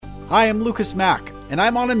Hi, I'm Mack, and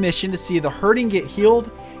I'm on a mission to see the hurting get healed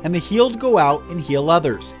and the healed go out and heal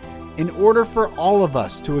others, in order for all of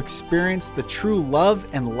us to experience the true love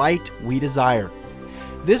and light we desire.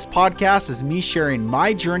 This podcast is me sharing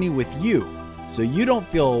my journey with you, so you don't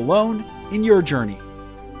feel alone in your journey.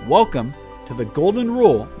 Welcome to the Golden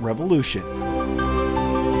Rule Revolution.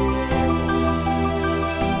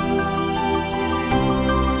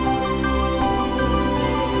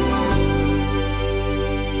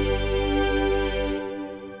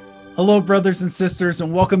 Hello, brothers and sisters,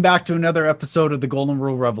 and welcome back to another episode of the Golden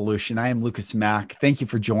Rule Revolution. I am Mack. Thank you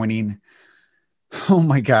for joining. Oh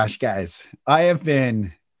my gosh, guys. I have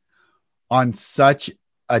been on such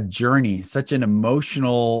a journey, such an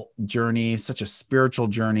emotional journey, such a spiritual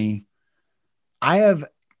journey. I have,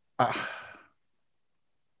 I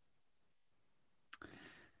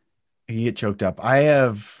get choked up.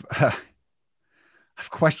 I've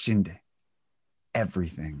questioned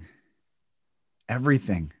everything.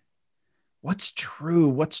 What's true?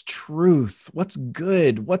 What's truth? What's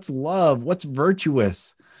good? What's love? What's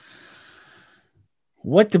virtuous?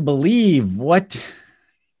 What to believe? What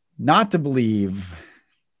not to believe?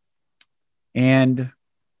 And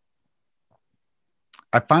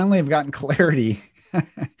I finally have gotten clarity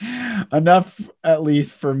enough, at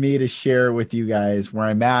least for me to share with you guys where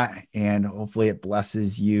I'm at, and hopefully it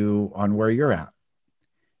blesses you on where you're at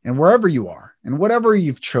and wherever you are and whatever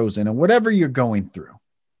you've chosen and whatever you're going through.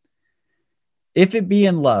 If it be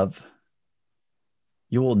in love,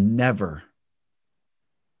 you will never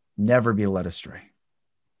be led astray.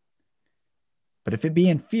 But if it be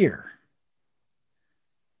in fear,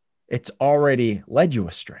 it's already led you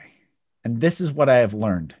astray. And this is what I have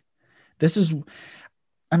learned.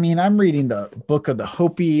 I'm reading the book of the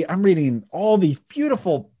Hopi. I'm reading all these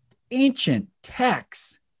beautiful ancient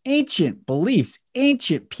texts, ancient beliefs,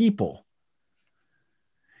 ancient people.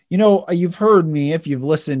 You know, you've heard me, if you've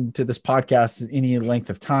listened to this podcast any length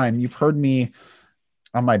of time, you've heard me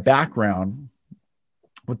on my background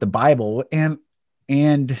with the Bible, and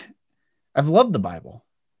I've loved the Bible.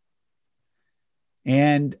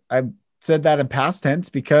 And I've said that in past tense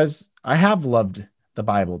because I have loved the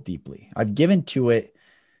Bible deeply. I've given to it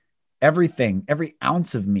everything, every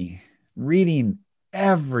ounce of me, reading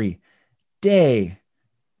every day,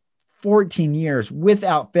 14 years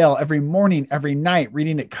without fail, every morning, every night,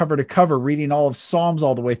 reading it cover to cover, reading all of Psalms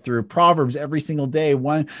all the way through, Proverbs every single day,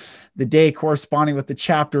 the day corresponding with the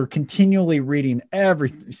chapter, continually reading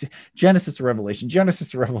everything, Genesis to Revelation, Genesis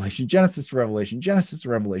to Revelation, Genesis to Revelation, Genesis to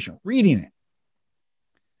Revelation, reading it.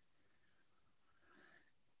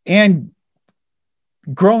 And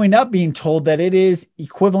growing up being told that it is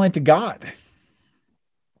equivalent to God.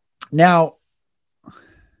 Now,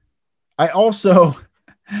 I also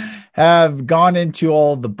have gone into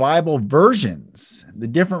all the Bible versions, the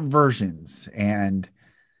different versions, and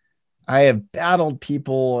I have battled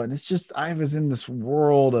people, and it's just, I was in this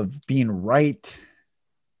world of being right.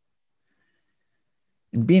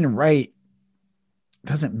 And being right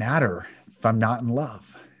doesn't matter if I'm not in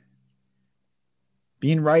love.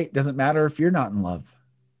 Being right doesn't matter if you're not in love.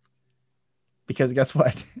 Because guess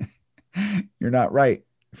what? You're not right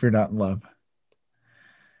if you're not in love.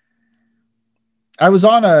 I was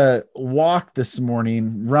on a walk this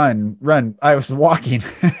morning, run. I was walking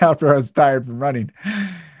after I was tired from running,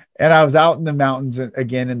 and I was out in the mountains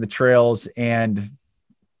again in the trails. And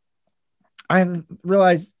I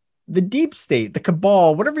realized the deep state, the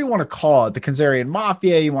cabal, whatever you want to call it, the Khazarian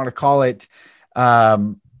mafia, you want to call it,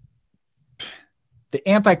 the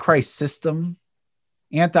Antichrist system,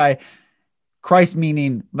 Antichrist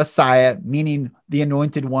meaning Messiah, meaning the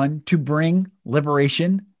anointed one to bring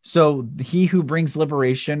liberation. So he who brings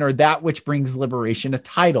liberation, or that which brings liberation, a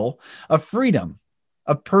title of freedom,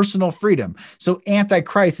 of personal freedom. So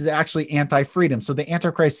Antichrist is actually anti-freedom. So the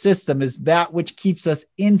Antichrist system is that which keeps us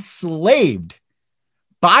enslaved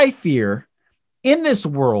by fear in this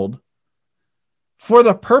world for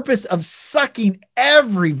the purpose of sucking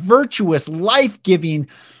every virtuous, life-giving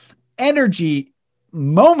energy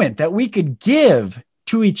moment that we could give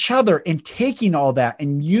to each other, and taking all that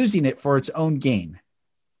and using it for its own gain.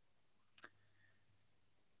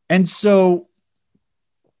 And so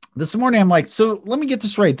this morning, I'm like, so let me get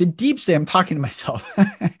this right. The deep state, I'm talking to myself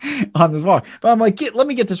on this walk, but I'm like, let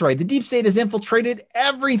me get this right. The deep state has infiltrated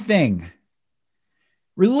everything: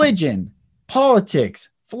 religion, politics,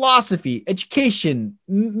 philosophy, education,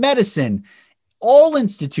 medicine, all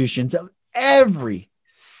institutions of every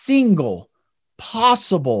single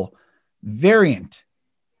possible variant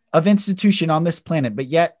of institution on this planet. But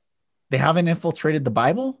yet they haven't infiltrated the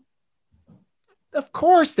Bible. Of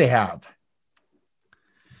course they have.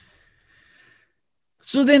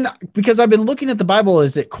 So then, because I've been looking at the Bible,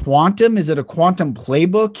 is it quantum? Is it a quantum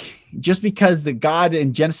playbook? Just because the God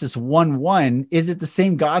in Genesis 1:1, is it the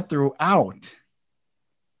same God throughout?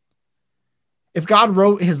 If God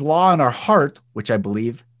wrote his law in our heart, which I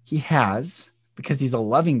believe he has, because he's a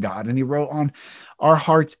loving God, and he wrote on our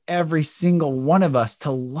hearts, every single one of us,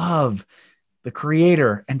 to love the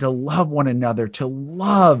creator and to love one another, to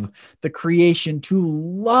love the creation, to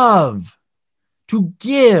love, to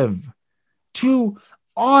give, to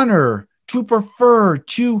honor, to prefer,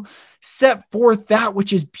 to set forth that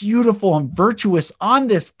which is beautiful and virtuous on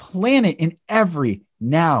this planet in every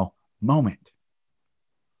now moment.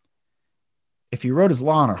 If he wrote his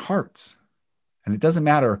law on our hearts, and it doesn't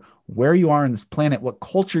matter where you are on this planet, what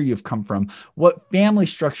culture you've come from, what family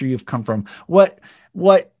structure you've come from, what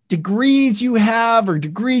degrees you have or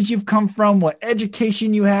degrees you've come from, what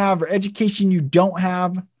education you have or education you don't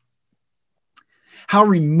have, how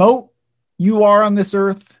remote you are on this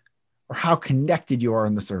earth, or how connected you are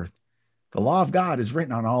on this earth. The law of God is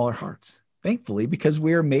written on all our hearts, thankfully, because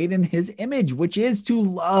we are made in his image, which is to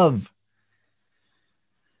love.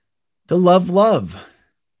 To love,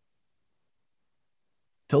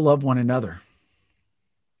 to love one another,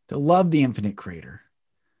 to love the infinite creator.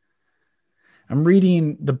 I'm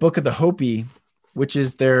reading the book of the Hopi, which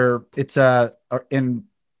is it's the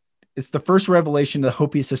first revelation of the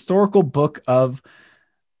Hopi's historical book of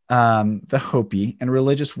the Hopi and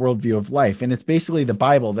religious worldview of life. And it's basically the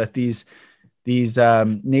Bible that these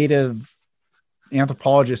native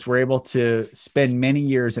anthropologists were able to spend many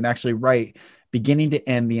years and actually write beginning to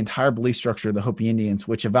end the entire belief structure of the Hopi Indians,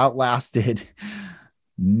 which have outlasted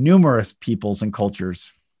numerous peoples and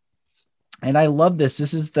cultures. And I love this.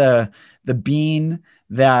 This is the being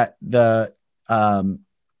that the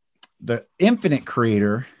infinite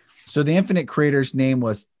creator. So the infinite creator's name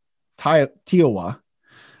was Tiowa.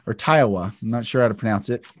 Or Tiowa, I'm not sure how to pronounce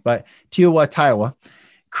it, but Tiowa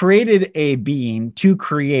created a being to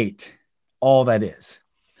create all that is.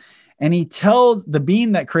 And he tells the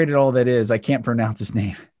being that created all that is, I can't pronounce his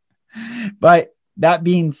name, but that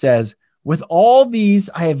being says, with all these,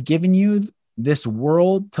 I have given you this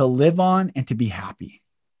world to live on and to be happy.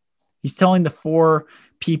 He's telling the four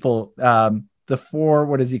people,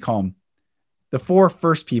 what does he call them? The four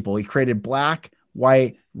first people. He created black,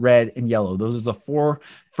 white, red, and yellow. Those are the four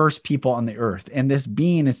first people on the earth. And this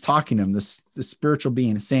being is talking to him, this spiritual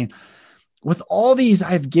being is saying, with all these,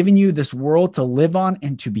 I've given you this world to live on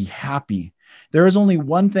and to be happy. There is only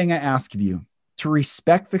one thing I ask of you, to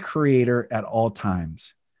respect the creator at all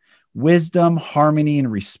times. Wisdom, harmony,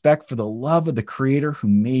 and respect for the love of the creator who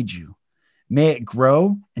made you. May it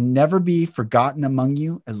grow and never be forgotten among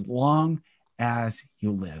you as long as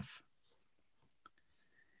you live.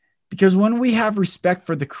 Because when we have respect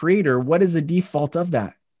for the creator, what is the default of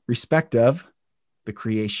that? Respect of the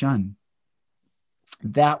creation,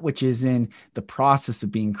 that which is in the process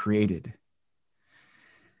of being created.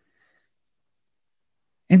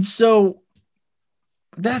 And so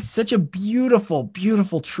that's such a beautiful,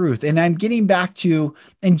 beautiful truth. And I'm getting back to,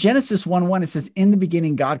 in Genesis 1:1, it says, in the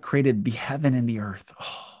beginning, God created the heaven and the earth.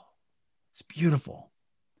 Oh, it's beautiful.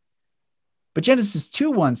 But Genesis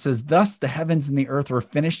 2:1 says, thus the heavens and the earth were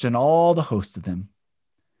finished and all the host of them.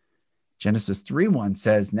 Genesis 3:1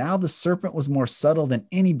 says, now the serpent was more subtle than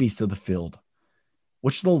any beast of the field,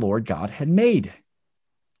 which the Lord God had made.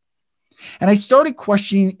 And I started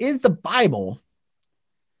questioning, is the Bible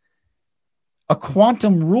a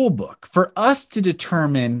quantum rule book for us to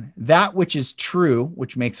determine that which is true,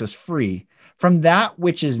 which makes us free, from that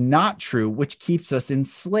which is not true, which keeps us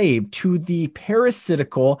enslaved to the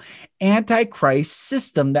parasitical antichrist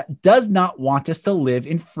system that does not want us to live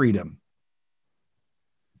in freedom?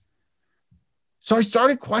 So I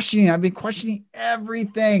started questioning. I've been questioning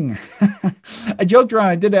everything. I joked around.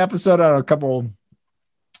 I did an episode on a couple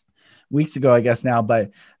weeks ago, I guess now,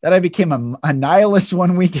 but that I became a nihilist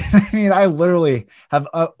one week. I mean, I literally have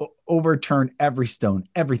overturned every stone,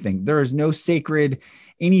 everything. There is no sacred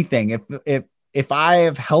anything. If I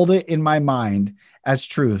have held it in my mind as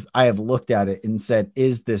truth, I have looked at it and said,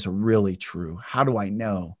 is this really true? How do I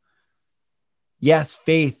know? Yes,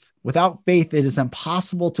 faith. Without faith, it is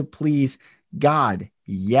impossible to please God.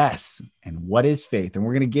 Yes. And what is faith? And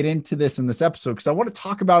we're going to get into this in this episode because I want to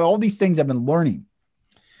talk about all these things I've been learning,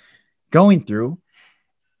 going through.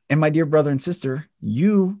 And my dear brother and sister,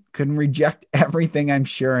 you can reject everything I'm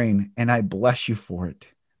sharing, and I bless you for it.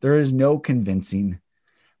 There is no convincing,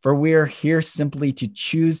 for we are here simply to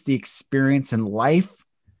choose the experience in life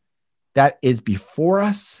that is before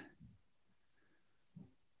us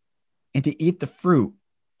and to eat the fruit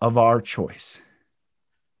of our choice.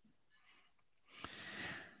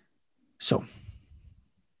 So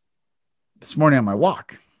this morning on my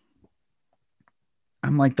walk,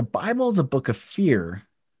 I'm like, the Bible is a book of fear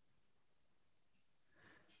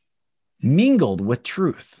mingled with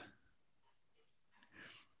truth.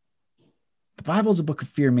 The Bible is a book of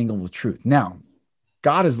fear mingled with truth. Now,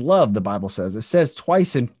 God is love, the Bible says. It says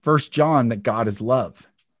twice in 1 John that God is love.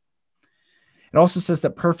 It also says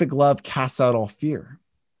that perfect love casts out all fear.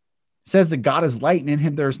 It says that God is light and in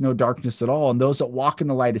him there is no darkness at all. And those that walk in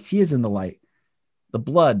the light as he is in the light, the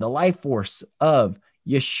blood, the life force of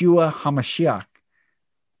Yeshua HaMashiach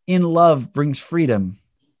in love brings freedom.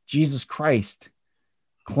 Jesus Christ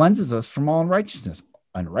cleanses us from all unrighteousness.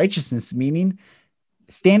 Unrighteousness meaning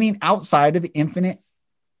standing outside of the infinite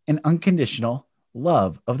and unconditional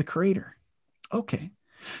love of the Creator. Okay.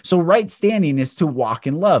 So right standing is to walk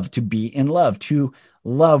in love, to be in love, to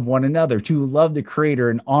love one another, to love the Creator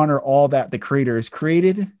and honor all that the Creator has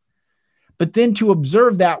created, but then to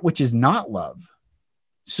observe that which is not love.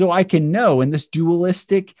 So I can know in this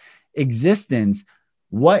dualistic existence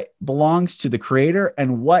what belongs to the Creator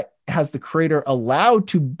and what has the Creator allowed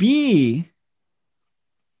to be,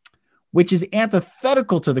 which is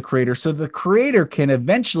antithetical to the Creator, so the Creator can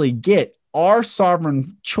eventually get our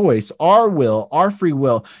sovereign choice, our will, our free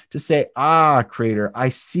will to say, Creator, I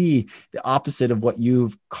see the opposite of what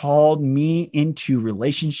you've called me into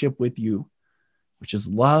relationship with you, which is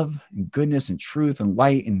love and goodness and truth and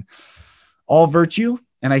light and all virtue.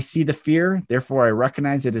 And I see the fear. Therefore, I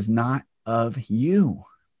recognize it is not of you.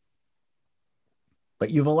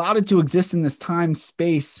 But you've allowed it to exist in this time,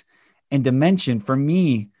 space, and dimension for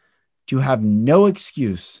me to have no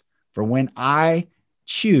excuse for when I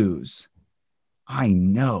choose. I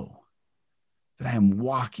know that I am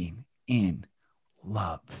walking in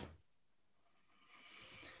love.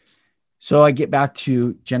 So I get back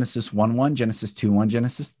to Genesis 1:1, Genesis 2:1,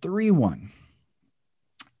 Genesis 3:1.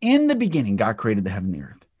 In the beginning, God created the heaven and the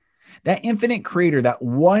earth. That infinite creator, that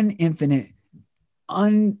one infinite,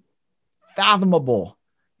 unfathomable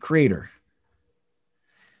creator,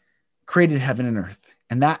 created heaven and earth.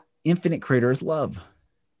 And that infinite creator is love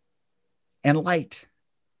and light.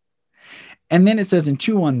 And then it says in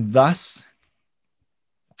 2:1, thus,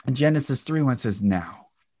 and Genesis 3:1 says now.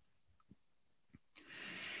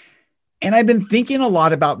 And I've been thinking a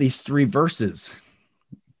lot about these three verses,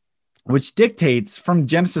 which dictates from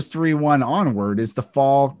Genesis 3:1 onward is the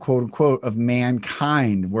fall, quote unquote, of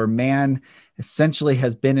mankind, where man essentially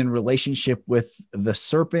has been in relationship with the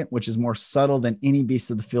serpent, which is more subtle than any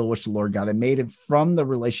beast of the field, which the Lord God had made. And from the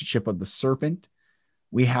relationship of the serpent,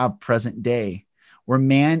 we have present day, where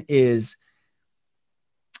man is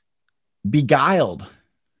beguiled,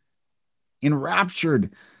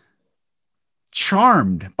 enraptured,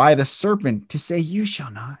 charmed by the serpent to say, you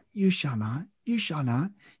shall not, you shall not, you shall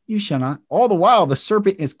not, you shall not. All the while, the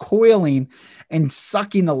serpent is coiling and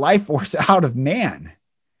sucking the life force out of man.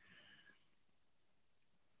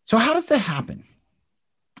 So how does that happen?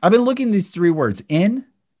 I've been looking at these three words, in,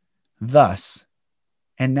 thus,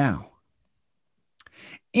 and now.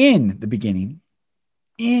 In the beginning,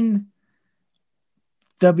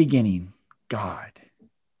 God.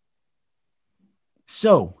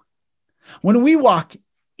 So when we walk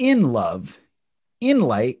in love, in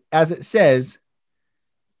light, as it says,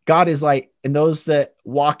 God is light, and those that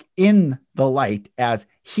walk in the light as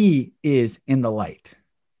he is in the light.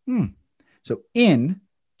 So in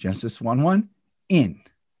Genesis 1:1, in,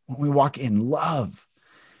 when we walk in love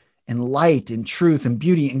and light and truth and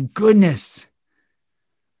beauty and goodness,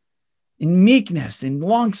 in meekness and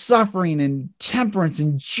long suffering and temperance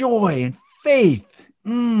and joy and faith,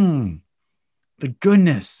 the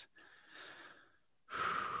goodness.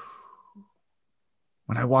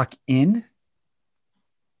 When I walk in,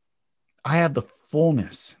 I have the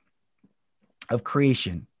fullness of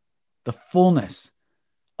creation, the fullness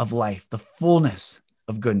of life, the fullness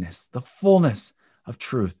of goodness, the fullness of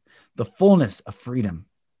truth, the fullness of freedom.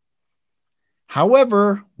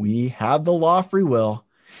 However, we have the law of free will,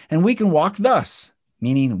 and we can walk thus,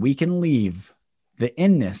 meaning we can leave the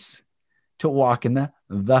inness to walk in the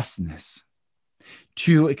thusness,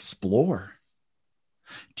 to explore,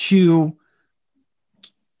 to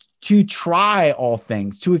try all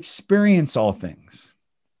things, to experience all things.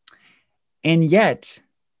 And yet,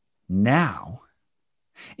 now,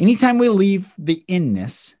 anytime we leave the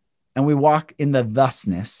inness and we walk in the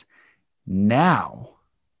thusness, now,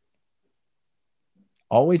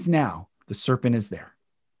 always now, the serpent is there.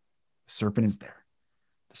 The serpent is there.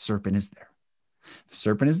 The serpent is there. The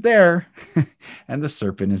serpent is there, and the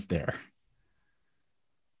serpent is there.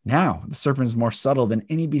 Now, the serpent is more subtle than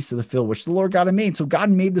any beast of the field, which the Lord God had made. So God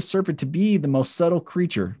made the serpent to be the most subtle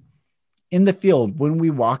creature in the field when we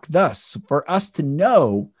walk thus. For us to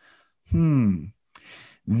know,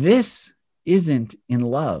 This isn't in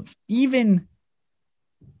love. Even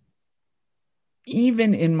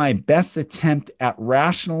in my best attempt at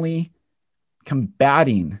rationally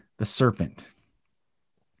combating the serpent,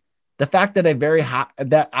 the fact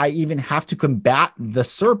that I even have to combat the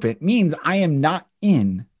serpent means I am not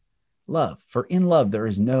in love. For in love, there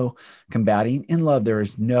is no combating. In love, there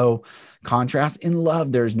is no contrast. In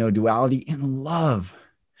love, there is no duality. In love,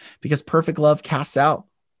 because perfect love casts out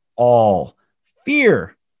all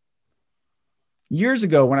fear. Years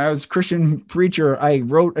ago, when I was a Christian preacher, I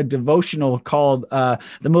wrote a devotional called The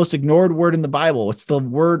Most Ignored Word in the Bible. It's the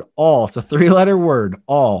word all. It's a 3-letter word,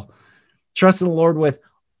 all. Trust in the Lord with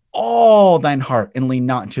all thine heart and lean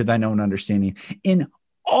not into thine own understanding. In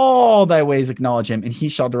all thy ways acknowledge him, and he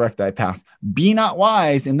shall direct thy paths. Be not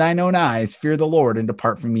wise in thine own eyes. Fear the Lord and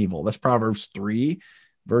depart from evil. That's Proverbs 3,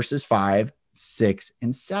 verses 5, 6,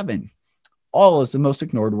 and 7. All is the most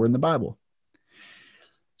ignored word in the Bible.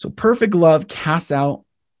 So perfect love casts out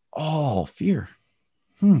all fear.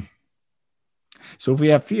 So if we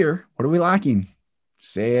have fear, what are we lacking?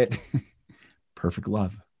 Say it. Perfect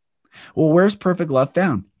love. Well, where's perfect love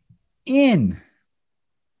found? In.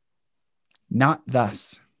 Not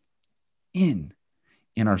thus. In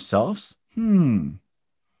ourselves.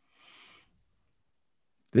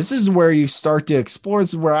 This is where you start to explore.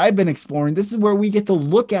 This is where I've been exploring. This is where we get to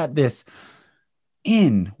look at this.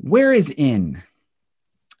 In. Where is in?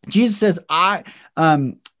 Jesus says, I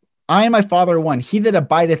and my Father are one. He that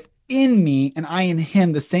abideth in me and I in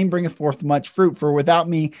him, the same bringeth forth much fruit. For without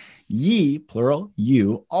me, ye, plural,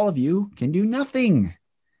 you, all of you, can do nothing.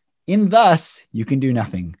 In thus, you can do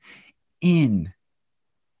nothing. In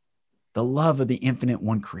the love of the infinite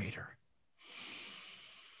one creator.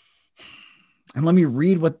 And let me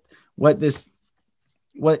read what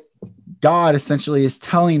God essentially is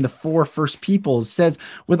telling the 4 first peoples. It says,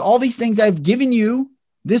 with all these things I've given you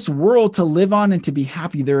this world to live on and to be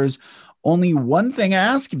happy. There is only one thing I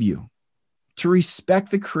ask of you, to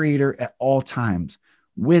respect the creator at all times.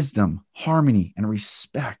 Wisdom, harmony, and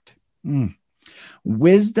respect.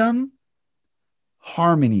 Wisdom,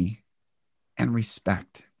 harmony, and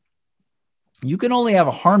respect. You can only have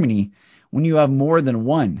a harmony when you have more than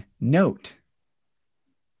one note.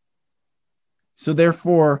 So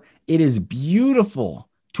therefore, it is beautiful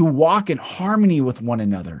to walk in harmony with one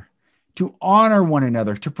another, to honor one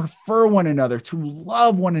another, to prefer one another, to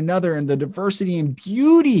love one another in the diversity and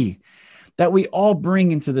beauty that we all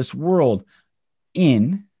bring into this world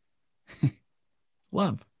in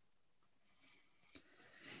love.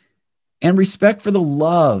 And respect for the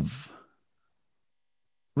love.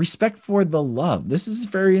 Respect for the love. This is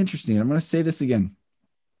very interesting. I'm going to say this again.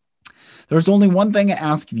 There's only one thing I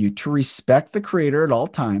ask of you, to respect the creator at all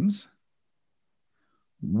times.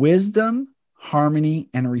 Wisdom, harmony,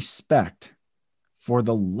 and respect for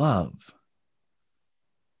the love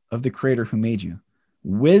of the creator who made you.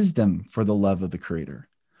 Wisdom for the love of the creator.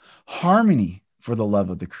 Harmony for the love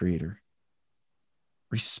of the creator.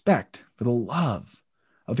 Respect for the love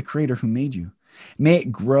of the creator who made you. May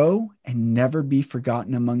it grow and never be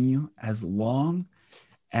forgotten among you as long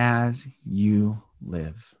as you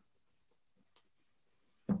live.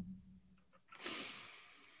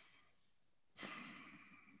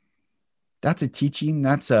 That's a teaching.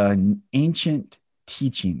 That's an ancient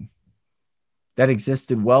teaching that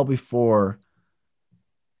existed well before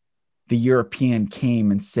the European came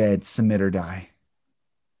and said, submit or die.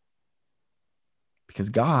 Because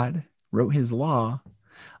God wrote his law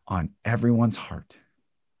on everyone's heart.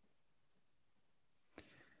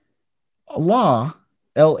 A law,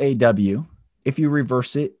 L-A-W, if you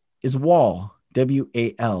reverse it, is wall,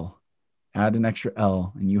 W-A-L. Add an extra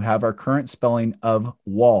L, and you have our current spelling of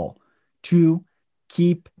wall. To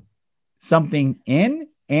keep something in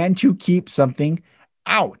and to keep something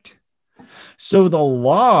out. So the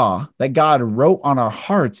law that God wrote on our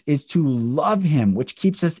hearts is to love him, which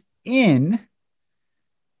keeps us in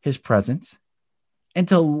his presence, and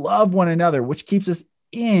to love one another, which keeps us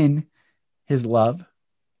in his love.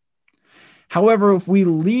 However, if we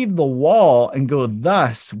leave the wall and go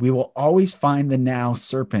thus, we will always find the now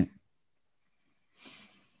serpent.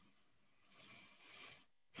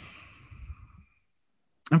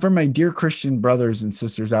 And for my dear Christian brothers and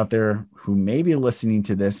sisters out there who may be listening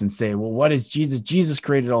to this and say, well, what is Jesus? Jesus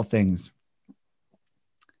created all things.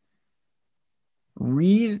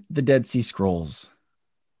 Read the Dead Sea Scrolls.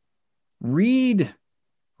 Read.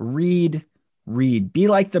 Be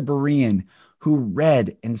like the Berean who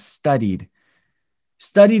read and studied.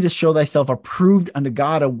 Study to show thyself approved unto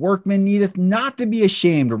God. A workman needeth not to be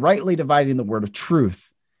ashamed, rightly dividing the word of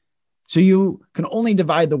truth. So you can only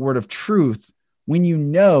divide the word of truth when you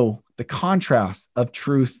know the contrast of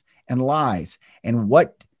truth and lies. And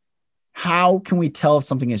how can we tell if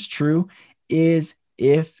something is true? Is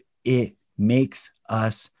if it makes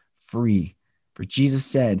us free. For Jesus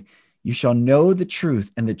said, you shall know the truth,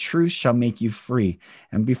 and the truth shall make you free.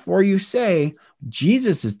 And before you say,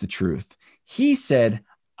 Jesus is the truth, he said,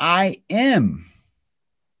 I am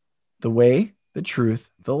the way, the truth,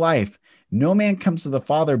 the life. No man comes to the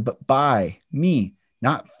Father but by me,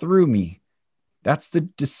 not through me. That's the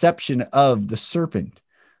deception of the serpent.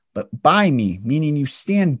 But by me, meaning you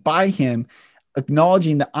stand by him,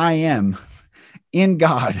 acknowledging that I am in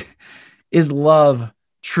God, is love,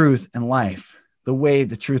 truth, and life. The way,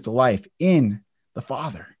 the truth, the life in the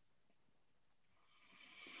Father.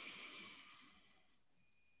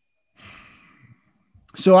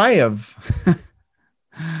 So I have,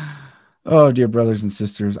 oh, dear brothers and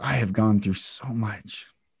sisters, I have gone through so much.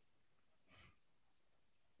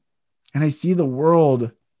 And I see the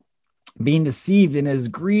world being deceived, and it has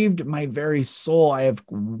grieved my very soul. I have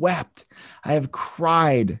wept. I have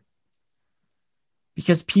cried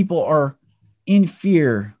because people are in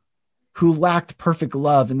fear who lacked perfect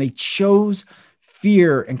love, and they chose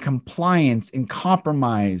fear and compliance and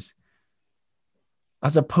compromise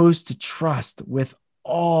as opposed to trust with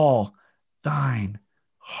all thine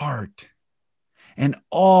heart and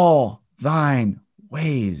all thine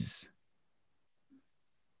ways,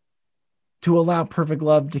 to allow perfect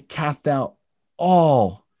love to cast out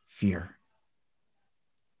all fear.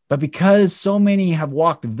 But because so many have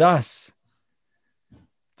walked thus,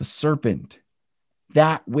 the serpent,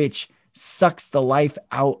 that which sucks the life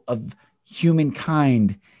out of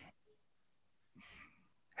humankind,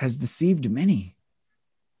 has deceived many.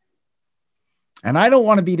 And I don't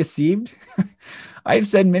want to be deceived. I've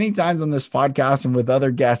said many times on this podcast and with other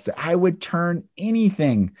guests that I would turn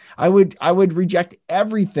anything. I would reject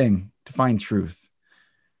everything to find truth,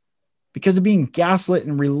 because of being gaslit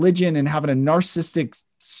in religion and having a narcissistic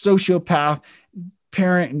sociopath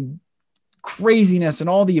parent and craziness and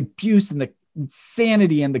all the abuse and the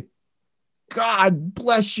insanity and the God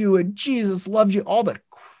bless you and Jesus loves you, all the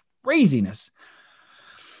craziness.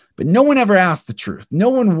 But no one ever asks the truth. No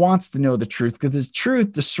one wants to know the truth, because the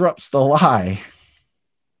truth disrupts the lie.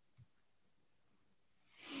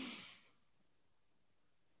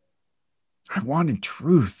 I wanted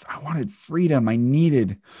truth. I wanted freedom. I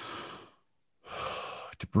needed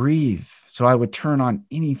to breathe. So I would turn on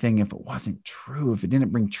anything if it wasn't true, if it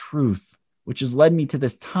didn't bring truth, which has led me to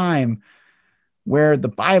this time where the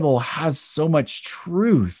Bible has so much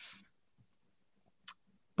truth,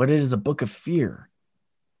 but it is a book of fear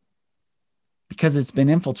because it's been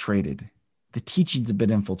infiltrated. The teachings have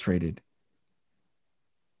been infiltrated.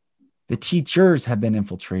 The teachers have been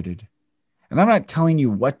infiltrated. And I'm not telling you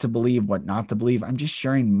what to believe, what not to believe. I'm just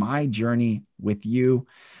sharing my journey with you.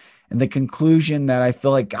 And the conclusion that I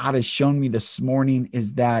feel like God has shown me this morning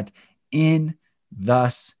is that in,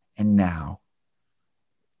 thus, and now.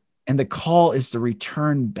 And the call is to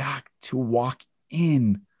return back to walk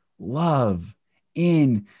in love,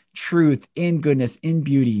 in truth, in goodness, in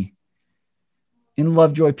beauty, in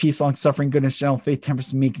love, joy, peace, long suffering, goodness, gentle faith,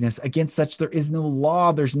 temperance, meekness. Against such there is no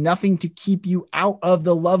law. There's nothing to keep you out of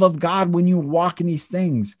the love of God when you walk in these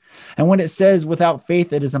things. And when it says without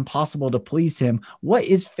faith, it is impossible to please him. What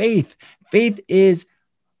is faith? Faith is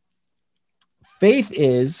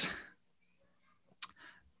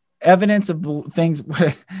evidence of things.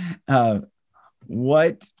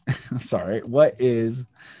 What is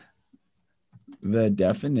the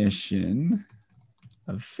definition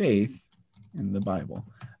of faith in the Bible?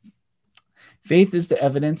 Faith is the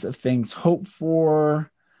evidence of things hoped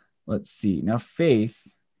for. Let's see. Now,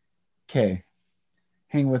 faith. Okay.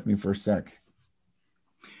 Hang with me for a sec.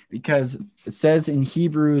 Because it says in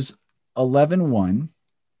Hebrews 11:1.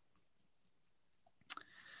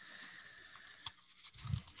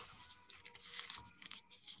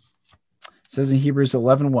 It says in Hebrews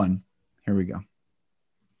 11:1. Here we go.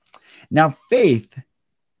 Now, faith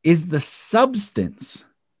is the substance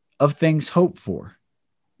of things hoped for,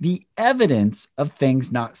 the evidence of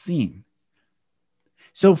things not seen.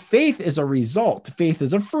 So faith is a result. Faith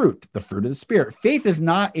is a fruit, the fruit of the Spirit. Faith is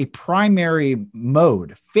not a primary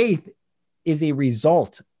mode. Faith is a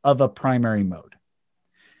result of a primary mode.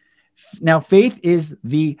 Now, faith is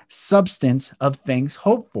the substance of things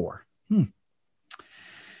hoped for.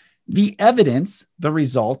 The evidence, the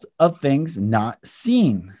result of things not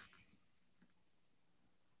seen.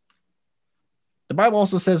 The Bible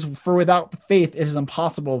also says, for without faith, it is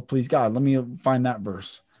impossible to please God. Let me find that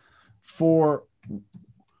verse. For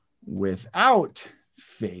without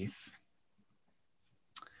faith,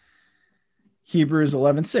 Hebrews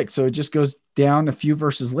 11:6. So it just goes down a few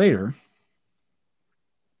verses later,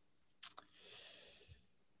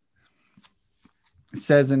 it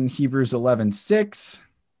says in Hebrews 11:6,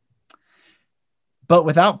 but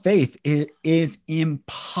without faith, it is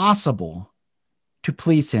impossible to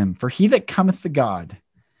please him. For he that cometh to God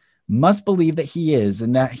must believe that he is,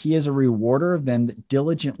 and that he is a rewarder of them that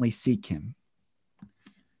diligently seek him.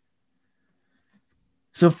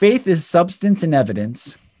 So faith is substance and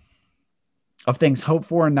evidence of things hoped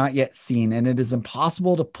for and not yet seen, and it is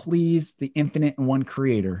impossible to please the infinite and one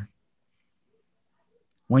creator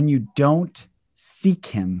when you don't seek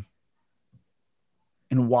him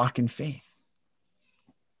and walk in faith.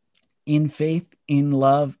 In faith, in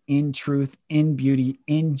love, in truth, in beauty,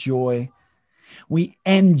 in joy. We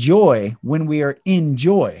enjoy when we are in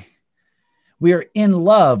joy. We are in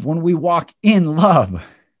love when we walk in love.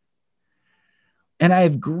 And I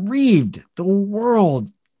have grieved the world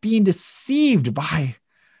being deceived by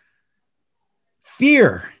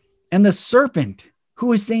fear and the serpent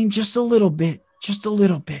who is saying just a little bit, just a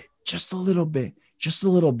little bit, just a little bit, just a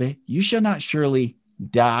little bit. You shall not surely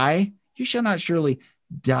die. You shall not surely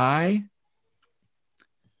die.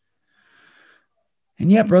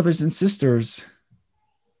 And yet, brothers and sisters,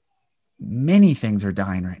 many things are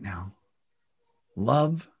dying right now.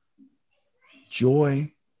 Love,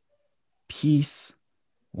 joy, peace,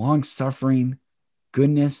 long-suffering,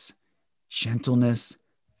 goodness, gentleness,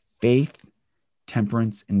 faith,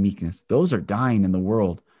 temperance, and meekness. Those are dying in the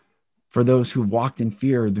world. For those who've walked in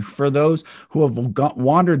fear, for those who have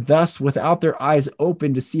wandered thus without their eyes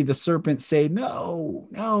open to see the serpent say, no,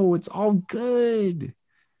 it's all good.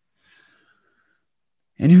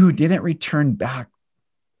 And who didn't return back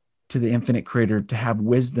to the infinite creator to have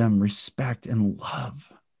wisdom, respect, and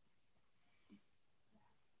love.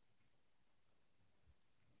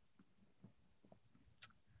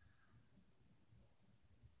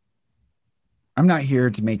 I'm not here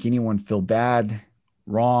to make anyone feel bad,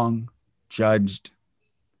 wrong, judged.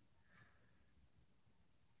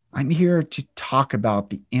 I'm here to talk about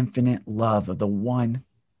the infinite love of the one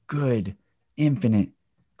good, infinite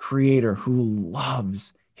creator who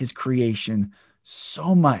loves his creation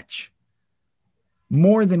so much,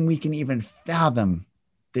 more than we can even fathom.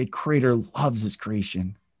 The creator loves his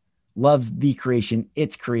creation, loves the creation,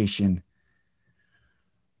 its creation.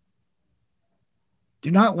 Do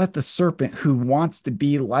not let the serpent who wants to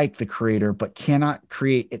be like the creator but cannot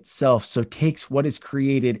create itself, so takes what is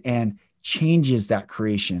created and changes that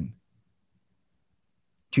creation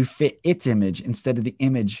to fit its image instead of the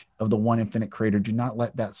image of the one infinite creator. Do not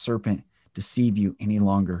let that serpent deceive you any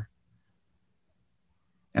longer.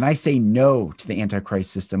 And I say no to the Antichrist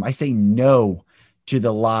system. I say no to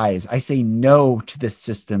the lies. I say no to this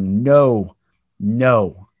system. No.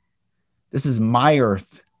 This is my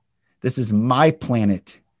earth. This is my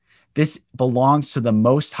planet. This belongs to the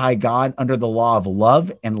Most High God under the law of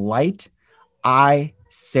love and light. I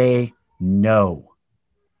say no.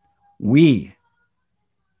 We,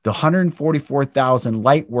 the 144,000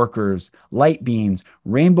 light workers, light beings,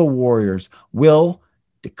 rainbow warriors, will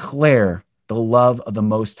declare the love of the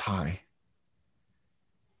Most High.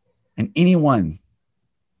 And anyone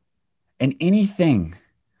and anything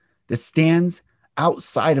that stands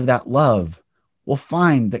outside of that love will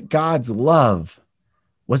find that God's love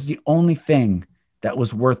was the only thing that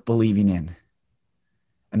was worth believing in.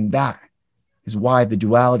 And that is why the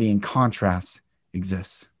duality and contrast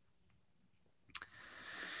exists.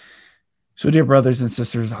 So, dear brothers and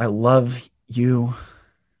sisters, I love you.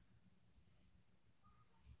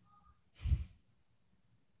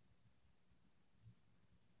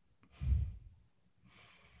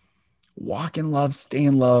 Walk in love, stay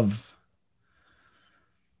in love.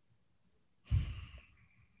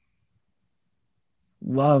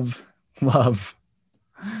 Love.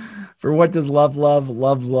 For what does love love?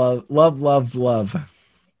 Love loves love.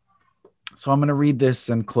 So I'm going to read this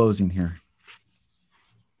in closing here.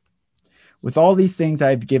 With all these things I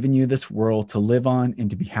have given you this world to live on and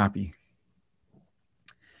to be happy.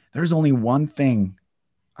 There's only one thing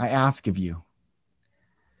I ask of you: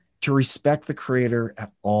 to respect the Creator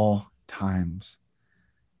at all times.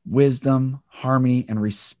 Wisdom, harmony, and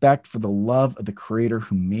respect for the love of the Creator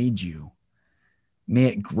who made you. May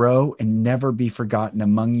it grow and never be forgotten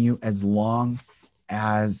among you as long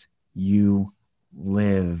as you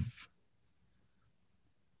live.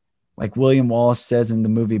 Like William Wallace says in the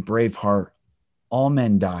movie Braveheart, all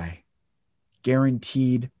men die.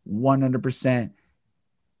 Guaranteed, 100%.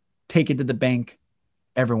 Take it to the bank.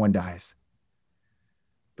 Everyone dies.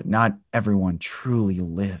 But not everyone truly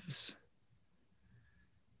lives.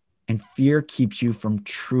 And fear keeps you from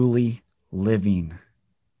truly living.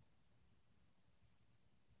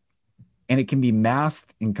 And it can be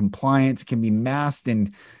masked in compliance. It can be masked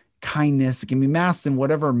in kindness. It can be masked in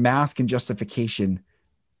whatever mask and justification.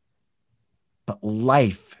 But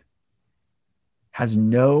life has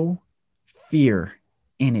no fear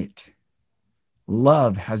in it.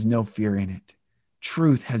 Love has no fear in it.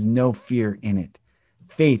 Truth has no fear in it.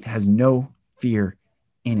 Faith has no fear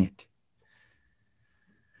in it.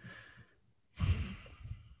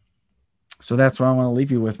 So that's what I want to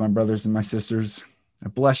leave you with, my brothers and my sisters. I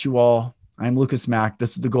bless you all. I'm Lucas Mack.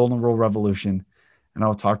 This is the Golden Rule Revolution, and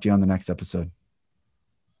I'll talk to you on the next episode.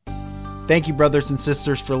 Thank you, brothers and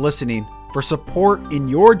sisters, for listening. For support in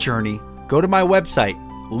your journey, go to my website,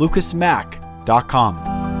 lucasmack.com.